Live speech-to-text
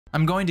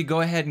I'm going to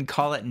go ahead and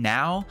call it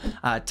now.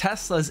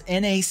 Tesla's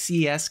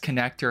NACS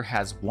connector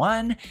has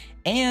won,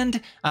 and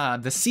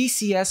the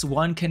CCS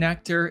 1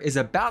 connector is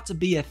about to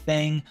be a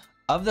thing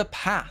of the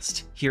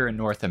past here in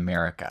North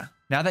America.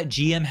 Now that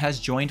GM has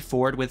joined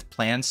Ford with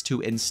plans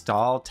to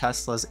install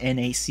Tesla's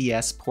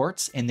NACS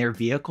ports in their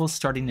vehicles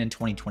starting in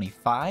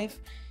 2025,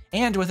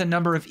 and with a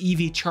number of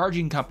EV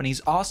charging companies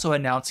also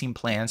announcing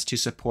plans to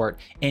support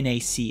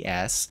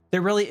NACS,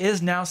 there really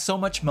is now so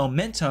much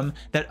momentum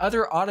that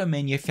other auto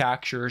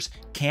manufacturers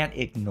can't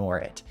ignore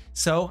it.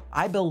 So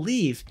I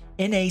believe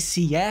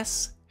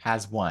NACS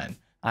has won.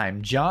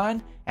 I'm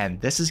John, and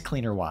this is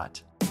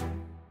Cleanerwatt.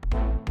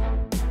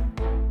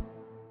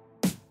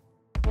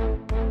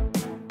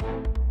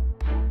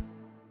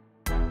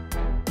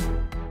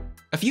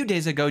 A few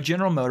days ago,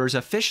 General Motors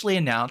officially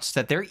announced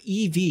that their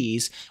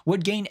EVs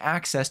would gain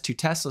access to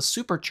Tesla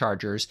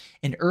superchargers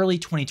in early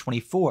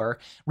 2024,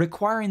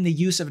 requiring the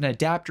use of an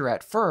adapter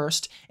at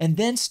first, and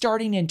then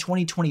starting in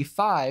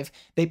 2025,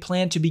 they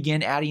plan to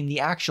begin adding the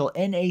actual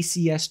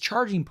NACS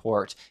charging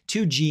port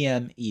to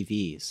GM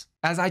EVs.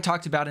 As I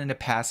talked about in a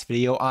past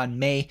video, on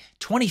May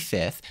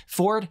 25th,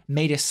 Ford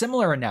made a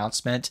similar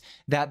announcement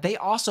that they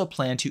also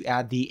plan to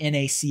add the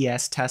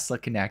NACS Tesla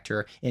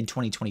connector in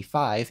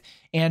 2025,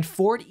 and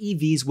Ford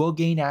EVs will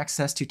gain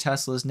access to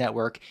Tesla's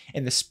network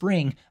in the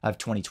spring of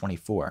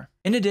 2024.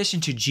 In addition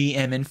to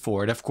GM and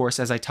Ford, of course,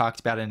 as I talked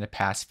about in a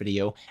past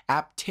video,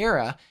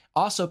 Aptera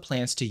also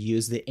plans to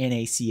use the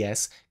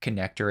NACS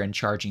connector and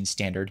charging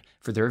standard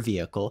for their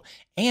vehicle.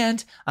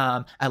 And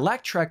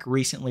Electrek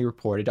recently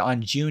reported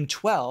on June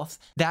 12th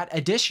that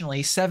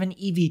additionally 7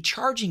 EV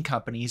charging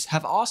companies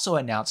have also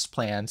announced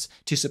plans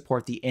to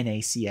support the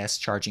NACS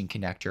charging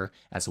connector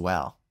as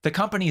well. The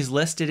companies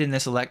listed in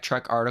this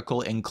Electrek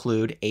article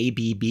include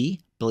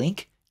ABB,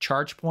 Blink,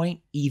 ChargePoint,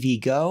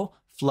 EVgo,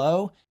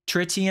 Flow,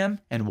 Tritium,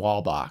 and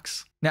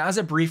Wallbox. Now, as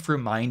a brief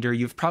reminder,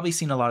 you've probably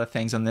seen a lot of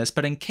things on this,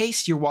 but in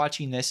case you're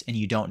watching this and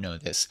you don't know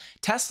this,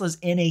 Tesla's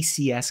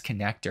NACS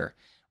connector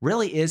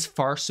really is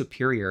far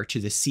superior to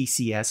the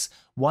CCS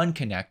 1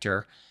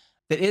 connector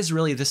that is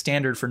really the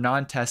standard for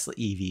non-Tesla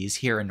EVs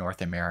here in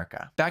North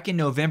America. Back in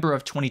November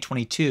of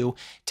 2022,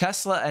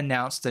 Tesla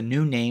announced a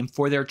new name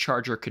for their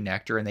charger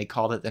connector, and they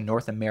called it the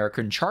North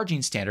American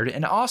Charging Standard,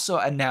 and also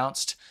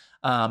announced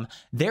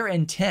their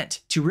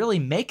intent to really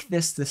make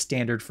this the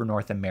standard for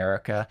North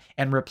America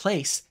and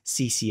replace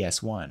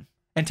CCS 1.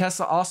 And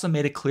Tesla also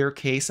made a clear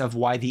case of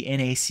why the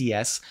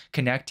NACS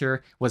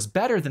connector was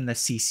better than the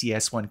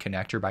CCS 1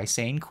 connector by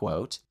saying,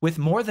 quote, "With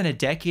more than a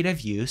decade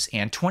of use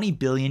and 20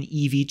 billion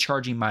EV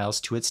charging miles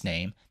to its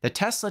name, the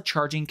Tesla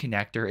charging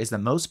connector is the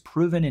most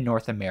proven in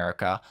North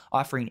America,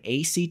 offering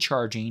AC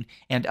charging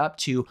and up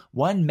to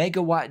 1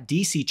 megawatt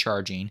DC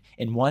charging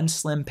in one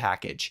slim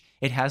package.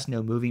 It has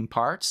no moving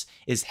parts,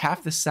 is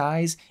half the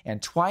size,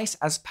 and twice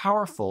as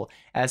powerful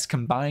as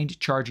combined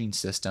charging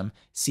system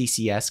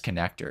CCS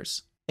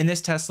connectors." In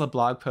this Tesla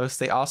blog post,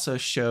 they also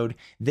showed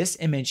this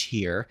image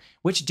here,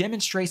 which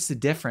demonstrates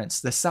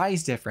the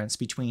size difference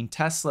between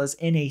Tesla's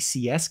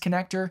NACS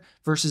connector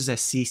versus a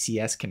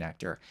CCS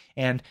connector.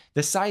 And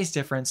the size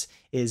difference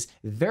is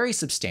very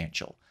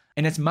substantial.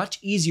 And it's much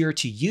easier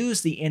to use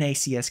the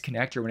NACS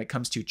connector when it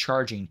comes to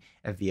charging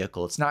a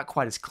vehicle. It's not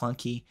quite as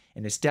clunky,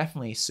 and it's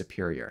definitely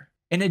superior.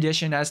 In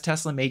addition, as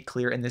Tesla made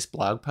clear in this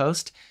blog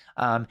post,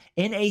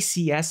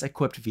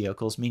 NACS-equipped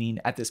vehicles, meaning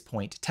at this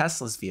point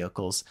Tesla's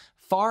vehicles,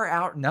 far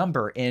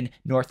outnumber in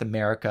North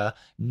America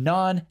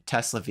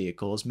non-Tesla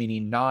vehicles,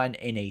 meaning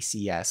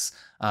non-NACS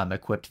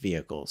equipped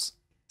vehicles.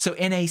 So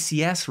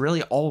NACS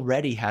really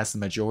already has the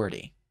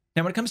majority.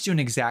 Now, when it comes to an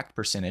exact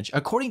percentage,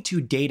 according to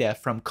data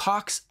from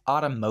Cox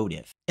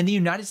Automotive, in the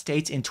United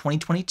States in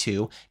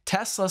 2022,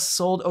 Tesla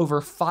sold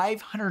over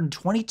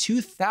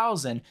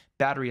 522,000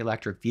 battery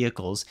electric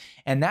vehicles,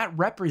 and that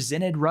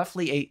represented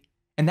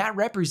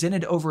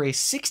over a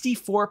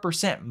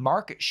 64%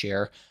 market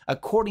share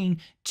according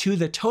to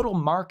the total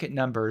market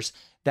numbers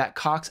that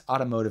Cox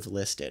Automotive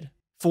listed.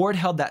 Ford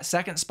held that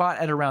second spot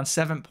at around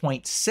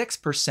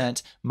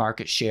 7.6%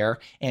 market share,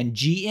 and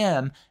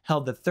GM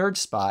held the third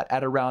spot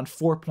at around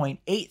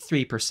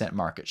 4.83%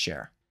 market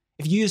share.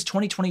 If you use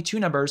 2022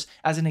 numbers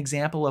as an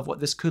example of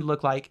what this could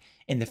look like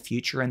in the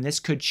future, and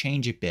this could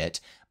change a bit,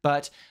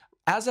 but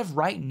as of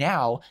right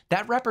now,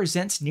 that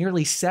represents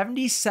nearly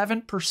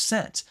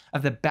 77%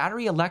 of the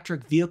battery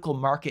electric vehicle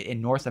market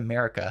in North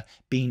America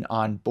being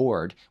on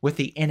board with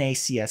the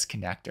NACS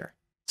connector.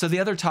 So the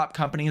other top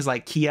companies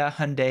like Kia,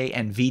 Hyundai,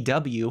 and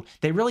VW,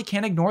 they really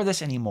can't ignore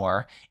this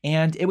anymore,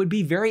 and it would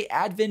be very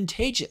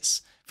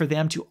advantageous for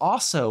them to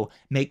also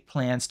make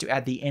plans to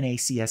add the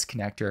NACS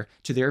connector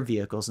to their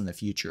vehicles in the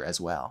future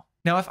as well.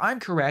 Now, if I'm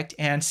correct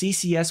and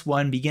CCS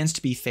 1 begins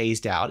to be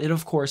phased out, it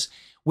of course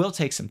will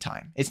take some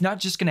time. It's not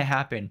just going to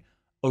happen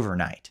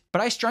overnight.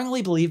 But I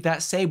strongly believe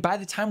that, say, by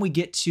the time we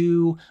get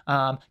to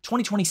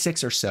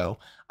 2026 or so,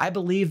 I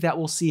believe that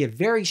we'll see a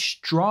very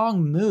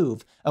strong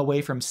move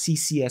away from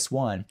CCS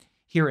 1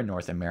 here in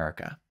North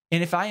America.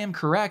 And if I am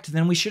correct,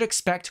 then we should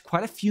expect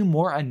quite a few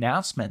more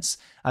announcements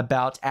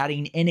about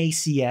adding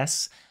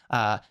NACS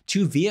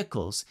to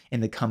vehicles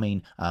in the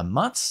coming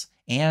months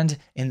and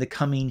in the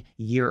coming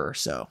year or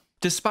so.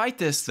 Despite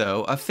this,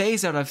 though, a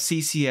phase out of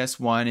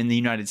CCS1 in the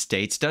United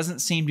States doesn't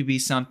seem to be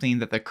something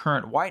that the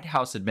current White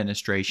House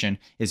administration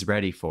is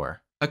ready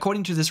for.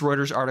 According to this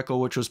Reuters article,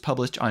 which was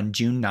published on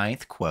June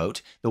 9th,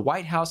 quote, the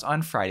White House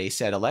on Friday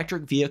said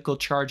electric vehicle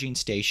charging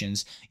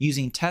stations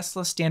using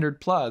Tesla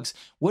standard plugs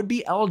would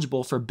be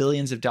eligible for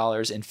billions of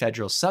dollars in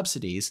federal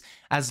subsidies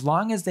as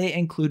long as they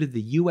included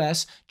the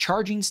U.S.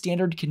 Charging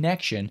Standard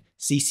Connection,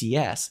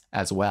 CCS,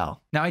 as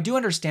well. Now, I do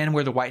understand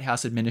where the White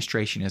House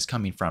administration is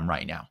coming from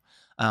right now.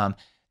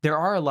 There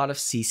are a lot of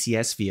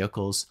CCS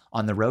vehicles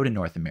on the road in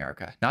North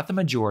America. Not the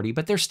majority,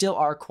 but there still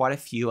are quite a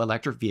few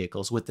electric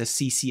vehicles with the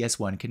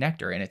CCS1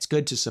 connector, and it's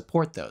good to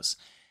support those.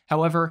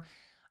 However,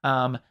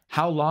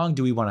 how long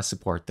do we want to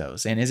support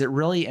those? And is it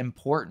really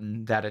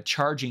important that a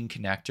charging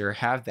connector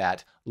have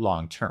that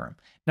long term?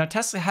 Now,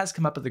 Tesla has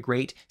come up with a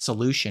great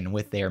solution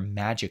with their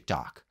Magic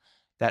Dock.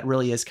 That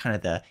really is kind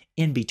of the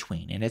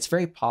in-between. And it's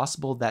very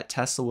possible that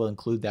Tesla will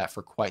include that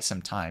for quite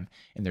some time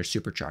in their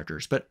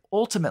superchargers. But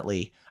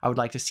ultimately, I would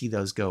like to see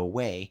those go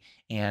away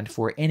and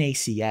for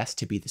NACS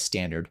to be the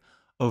standard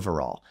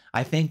overall.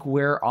 I think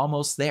we're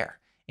almost there.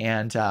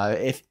 And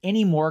if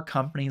any more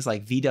companies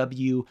like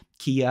VW,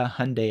 Kia,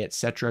 Hyundai,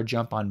 etc.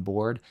 jump on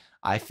board,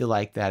 I feel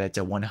like that it's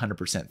a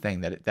 100%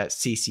 thing that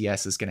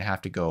CCS is going to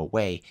have to go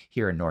away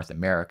here in North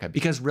America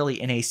because really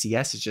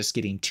NACS is just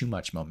getting too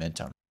much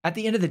momentum. At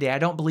the end of the day, I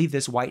don't believe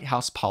this White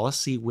House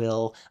policy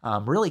will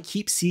really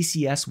keep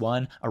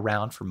CCS1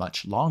 around for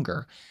much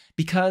longer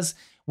because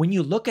when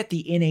you look at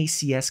the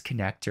NACS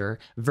connector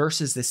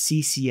versus the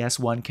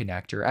CCS1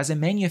 connector, as a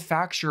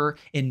manufacturer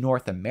in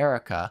North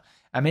America,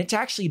 it's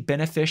actually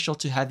beneficial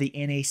to have the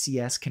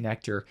NACS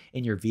connector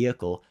in your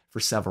vehicle for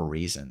several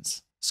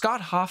reasons.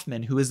 Scott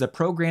Hoffman, who is the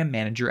program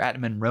manager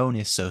at Monroe &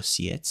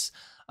 Associates,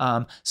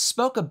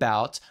 spoke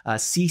about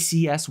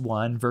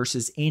CCS1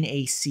 versus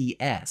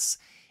NACS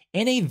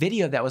in a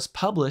video that was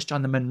published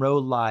on the Monroe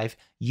Live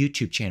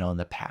YouTube channel in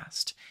the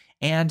past.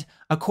 And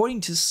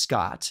according to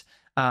Scott,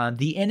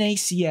 the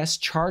NACS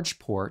charge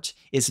port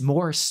is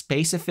more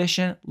space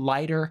efficient,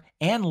 lighter,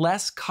 and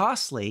less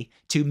costly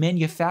to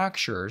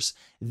manufacturers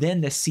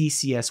than the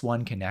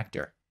CCS1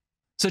 connector.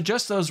 So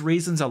just those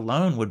reasons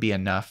alone would be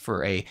enough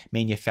for a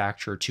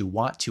manufacturer to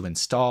want to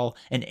install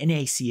an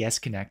NACS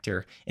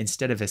connector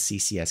instead of a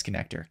CCS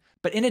connector.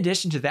 But in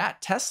addition to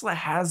that, Tesla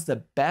has the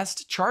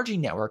best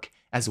charging network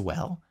as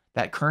well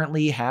that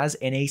currently has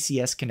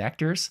NACS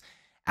connectors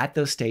at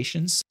those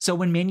stations. So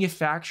when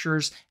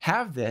manufacturers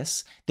have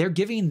this, they're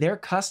giving their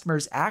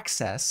customers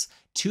access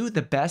to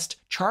the best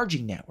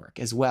charging network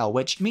as well,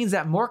 which means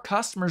that more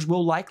customers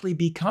will likely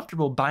be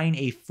comfortable buying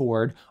a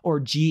Ford or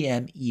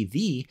GM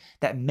EV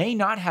that may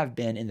not have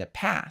been in the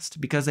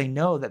past because they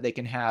know that they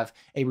can have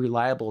a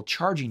reliable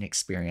charging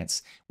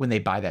experience when they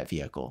buy that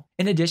vehicle.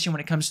 In addition,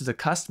 when it comes to the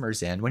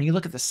customer's end, when you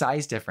look at the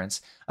size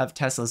difference of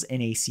Tesla's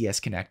NACS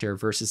connector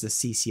versus the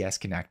CCS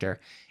connector,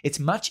 it's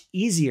much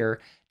easier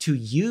to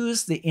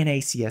use the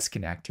NACS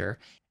connector,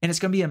 and it's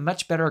going to be a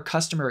much better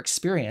customer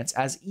experience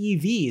as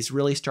EVs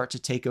really start to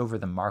take over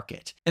the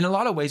market. In a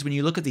lot of ways, when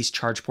you look at these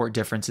charge port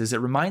differences, it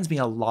reminds me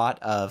a lot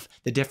of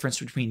the difference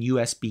between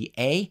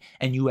USB-A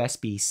and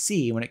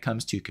USB-C when it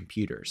comes to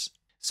computers.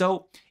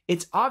 So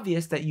it's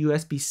obvious that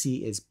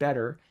USB-C is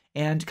better,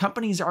 and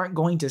companies aren't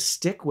going to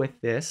stick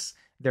with this.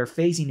 They're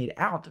phasing it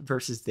out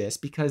versus this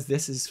because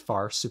this is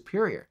far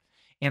superior.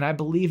 And I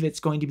believe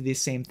it's going to be the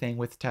same thing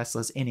with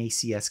Tesla's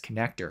NACS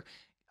connector.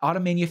 Auto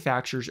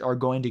manufacturers are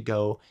going to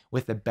go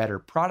with a better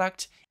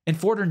product, and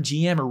Ford and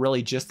GM are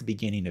really just the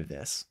beginning of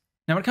this.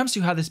 Now, when it comes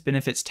to how this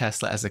benefits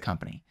Tesla as a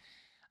company,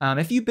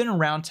 if you've been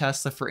around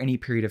Tesla for any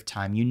period of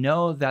time, you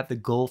know that the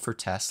goal for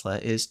Tesla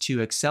is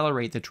to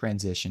accelerate the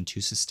transition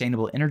to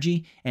sustainable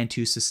energy and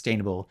to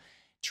sustainable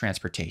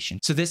transportation.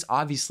 So this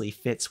obviously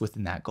fits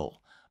within that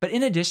goal. But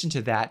in addition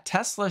to that,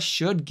 Tesla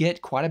should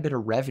get quite a bit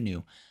of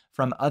revenue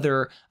from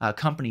other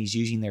companies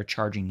using their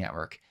charging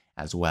network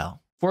as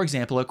well. For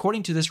example,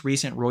 according to this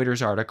recent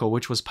Reuters article,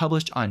 which was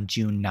published on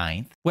June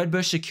 9th,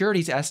 Wedbush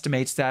Securities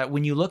estimates that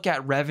when you look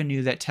at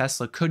revenue that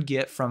Tesla could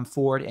get from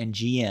Ford and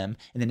GM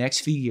in the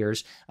next few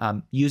years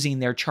using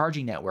their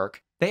charging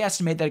network, they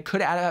estimate that it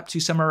could add up to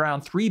somewhere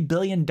around $3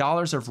 billion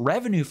of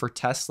revenue for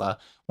Tesla,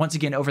 once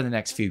again, over the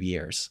next few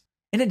years.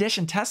 In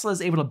addition, Tesla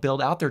is able to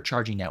build out their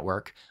charging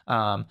network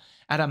at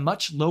a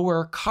much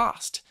lower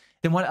cost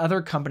than what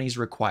other companies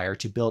require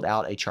to build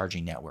out a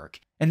charging network.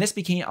 And this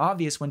became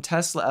obvious when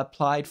Tesla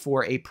applied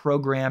for a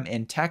program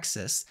in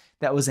Texas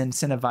that was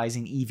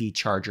incentivizing EV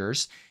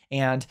chargers.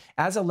 And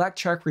as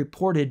Electrek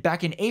reported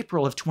back in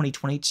April of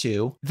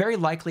 2022, very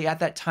likely at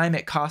that time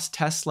it cost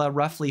Tesla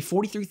roughly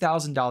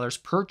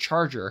 $43,000 per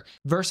charger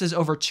versus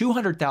over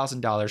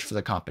 $200,000 for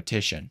the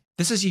competition.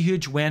 This is a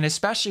huge win,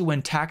 especially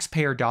when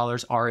taxpayer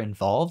dollars are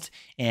involved.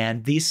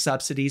 And these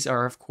subsidies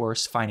are, of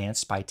course,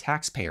 financed by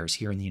taxpayers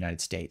here in the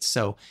United States.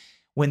 So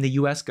when the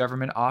US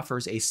government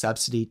offers a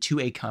subsidy to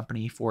a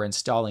company for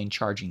installing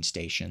charging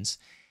stations,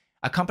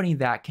 A company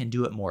that can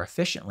do it more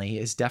efficiently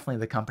is definitely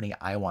the company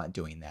I want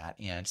doing that.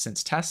 And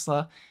since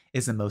Tesla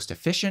is the most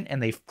efficient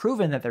and they've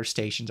proven that their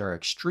stations are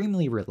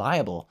extremely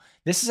reliable,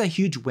 this is a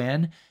huge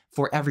win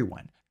for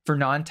everyone. For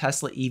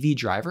non-Tesla EV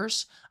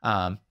drivers,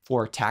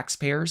 for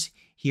taxpayers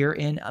here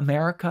in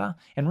America,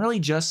 and really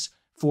just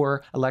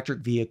for electric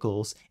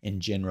vehicles in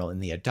general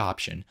and the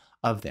adoption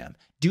of them.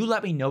 Do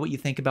let me know what you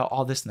think about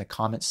all this in the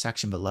comments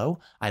section below.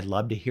 I'd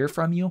love to hear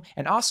from you.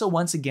 And also,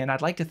 once again,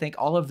 I'd like to thank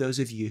all of those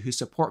of you who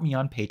support me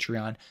on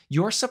Patreon.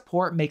 Your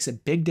support makes a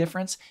big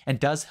difference and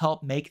does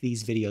help make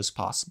these videos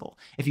possible.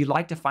 If you'd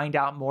like to find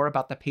out more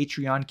about the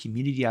Patreon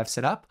community I've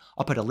set up,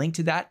 I'll put a link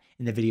to that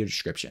in the video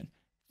description.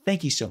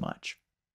 Thank you so much.